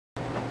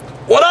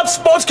What up,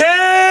 sports kid?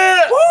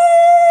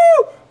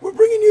 Woo! We're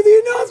bringing you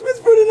the announcements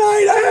for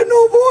tonight. I had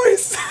no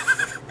voice.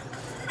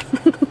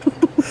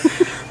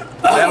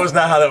 That was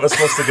not how that was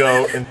supposed to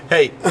go. And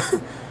hey,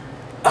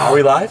 are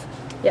we live?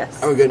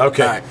 Yes. Are we good?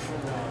 Okay. All right.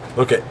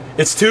 Okay.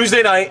 It's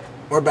Tuesday night,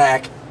 We're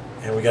back.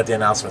 and we got the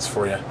announcements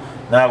for you.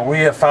 Now, we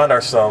have found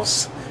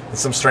ourselves in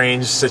some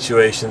strange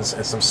situations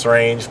and some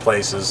strange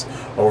places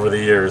over the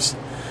years.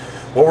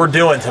 What we're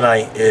doing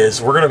tonight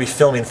is we're going to be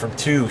filming from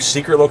 2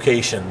 secret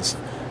locations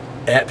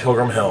at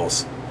Pilgrim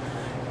Hills.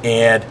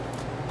 And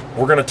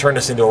we're going to turn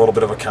this into a little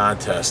bit of a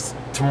contest.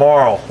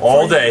 Tomorrow,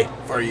 all day,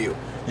 For you.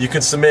 you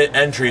can submit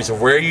entries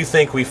of where you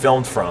think we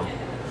filmed from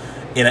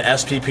in an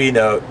SPP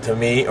note to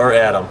me or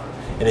Adam.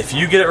 And if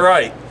you get it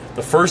right,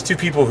 the first 2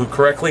 people who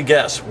correctly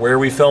guess where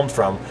we filmed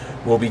from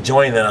will be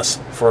joining us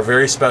for a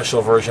very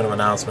special version of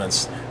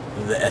announcements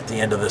at the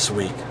end of this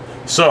week.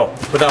 So,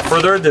 without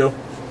further ado,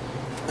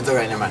 It's all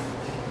right, never mind.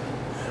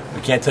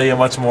 we can't tell you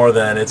much more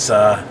than it's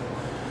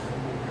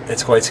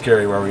quite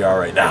scary where we are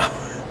right now.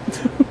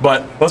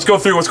 But let's go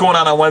through what's going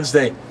on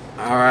Wednesday.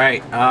 All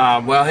right.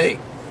 Well, hey,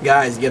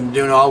 guys, you've been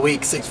doing it all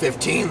week.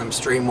 6:15. Them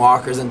stream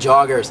walkers and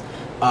joggers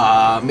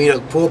meet at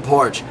the pool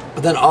porch.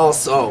 But then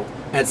also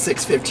at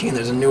 6:15,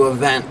 there's a new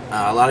event.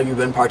 A lot of you have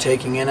been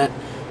partaking in it,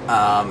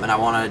 and I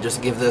want to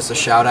just give this a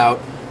shout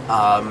out.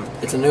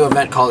 It's a new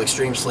event called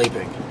Extreme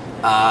Sleeping.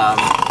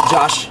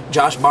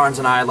 Josh Barnes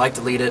and I like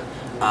to lead it.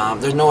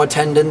 There's no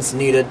attendance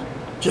needed.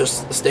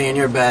 Just stay in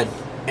your bed,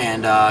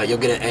 and you'll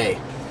get an A.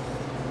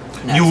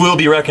 Next. You will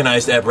be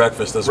recognized at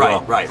breakfast as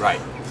well. Right.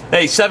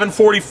 Hey,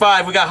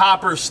 7:45, we got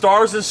Hoppers,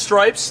 Stars and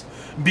Stripes.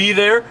 Be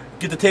there,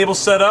 get the table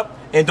set up,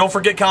 and don't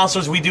forget,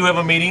 counselors, we do have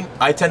a meeting.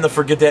 I tend to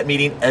forget that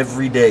meeting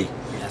every day.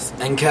 Yes.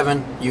 And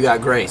Kevin, you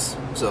got Grace,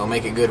 so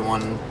make a good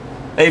one.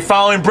 Hey,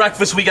 following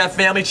breakfast, we got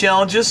family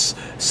challenges.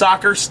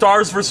 Soccer,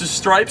 Stars versus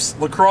Stripes.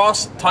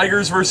 Lacrosse,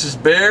 Tigers versus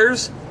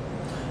Bears.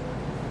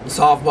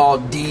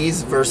 Softball,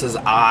 D's versus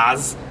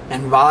Oz.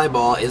 And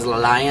volleyball is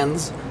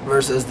Lions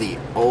versus the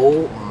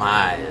Oh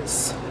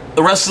My's.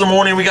 The rest of the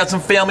morning, we got some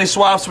family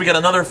swaps. We got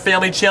another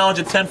family challenge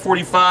at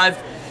 10:45.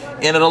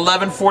 And at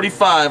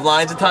 11:45,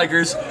 Lions and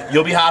Tigers,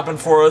 you'll be hopping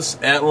for us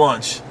at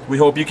lunch. We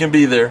hope you can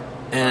be there.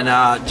 And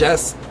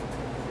Jess,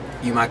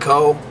 you my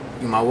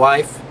you my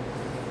wife,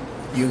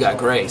 you got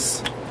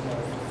Grace.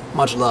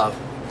 Much love.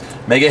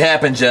 Make it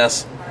happen,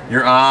 Jess.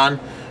 You're on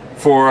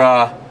for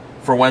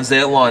Wednesday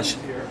at lunch.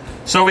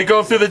 So we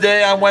go through the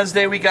day. On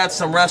Wednesday, we got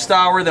some rest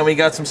hour, then we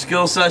got some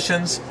skill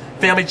sessions,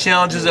 family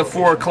challenges at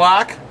 4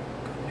 o'clock.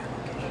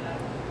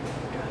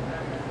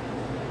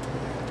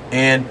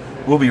 And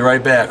we'll be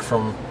right back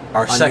from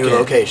our second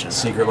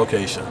secret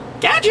location.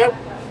 Gotcha.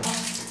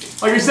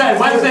 Like you said,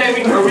 Wednesday,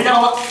 we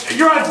got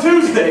you're on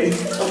Tuesday.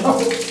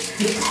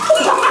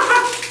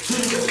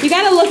 You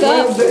gotta look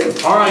up.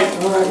 All right.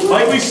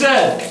 Like we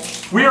said,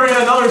 we are in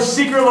another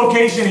secret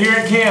location here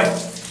in camp.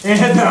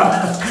 And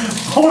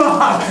hold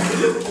on.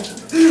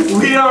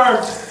 We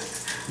are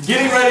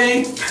getting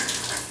ready.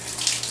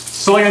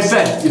 So like I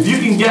said, if you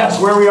can guess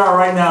where we are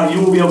right now, you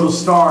will be able to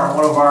star in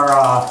one of our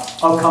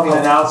upcoming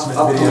announcement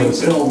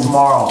videos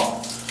tomorrow.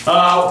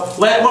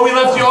 When we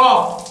left you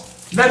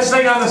off, next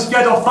thing on the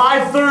schedule,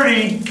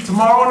 5:30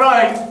 tomorrow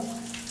night,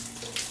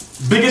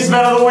 biggest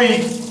event of the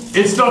week,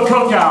 it's the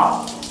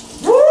cookout.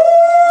 Woo!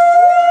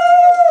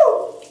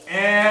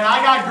 And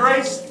I got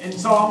Grace, and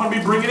so I'm going to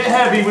be bringing it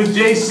heavy with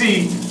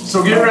JC,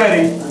 so get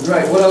ready. That's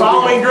right. What else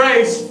Following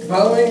Grace.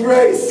 Following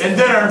Grace. And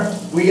dinner.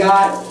 We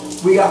got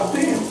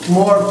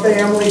more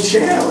family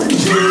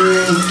challenges.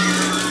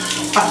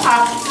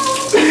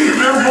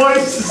 Your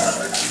voice.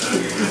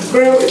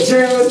 Family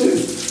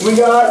challenges. We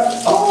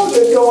got all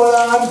this going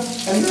on,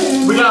 and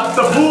then We got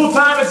the pool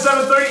time at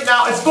 7:30.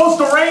 Now, it's supposed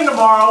to rain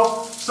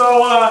tomorrow,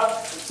 so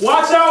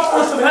watch out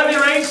for some heavy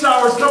rain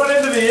showers coming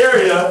into the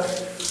area.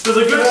 There's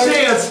a good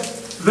chance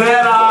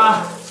that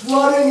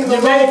flooding in the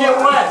you may get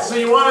wet, so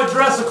you want to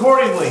dress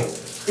accordingly.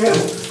 Yeah.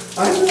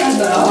 And then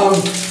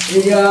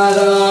we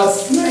got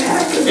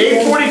snacks.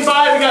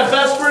 8:45, we got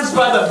Vespers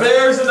by the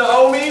Bears and the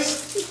Omies.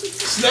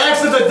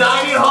 Snacks at the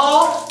dining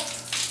hall.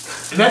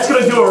 And that's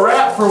going to do a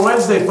wrap for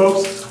Wednesday,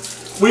 folks.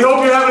 We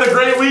hope you're having a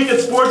great week at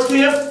sports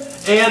camp.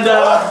 And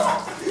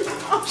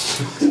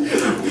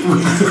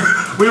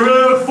we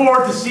really look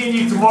forward to seeing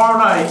you tomorrow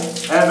night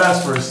at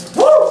Vespers.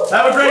 Woo!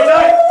 Have a great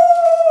night.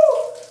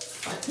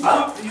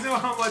 You know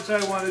how much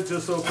I want to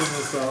just open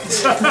this up.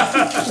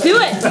 Do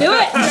it.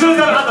 You should have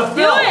done it on the Do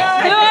film. it.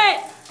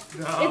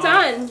 No. It's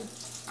on.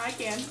 I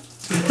can.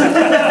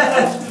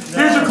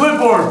 Here's your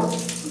clipboard.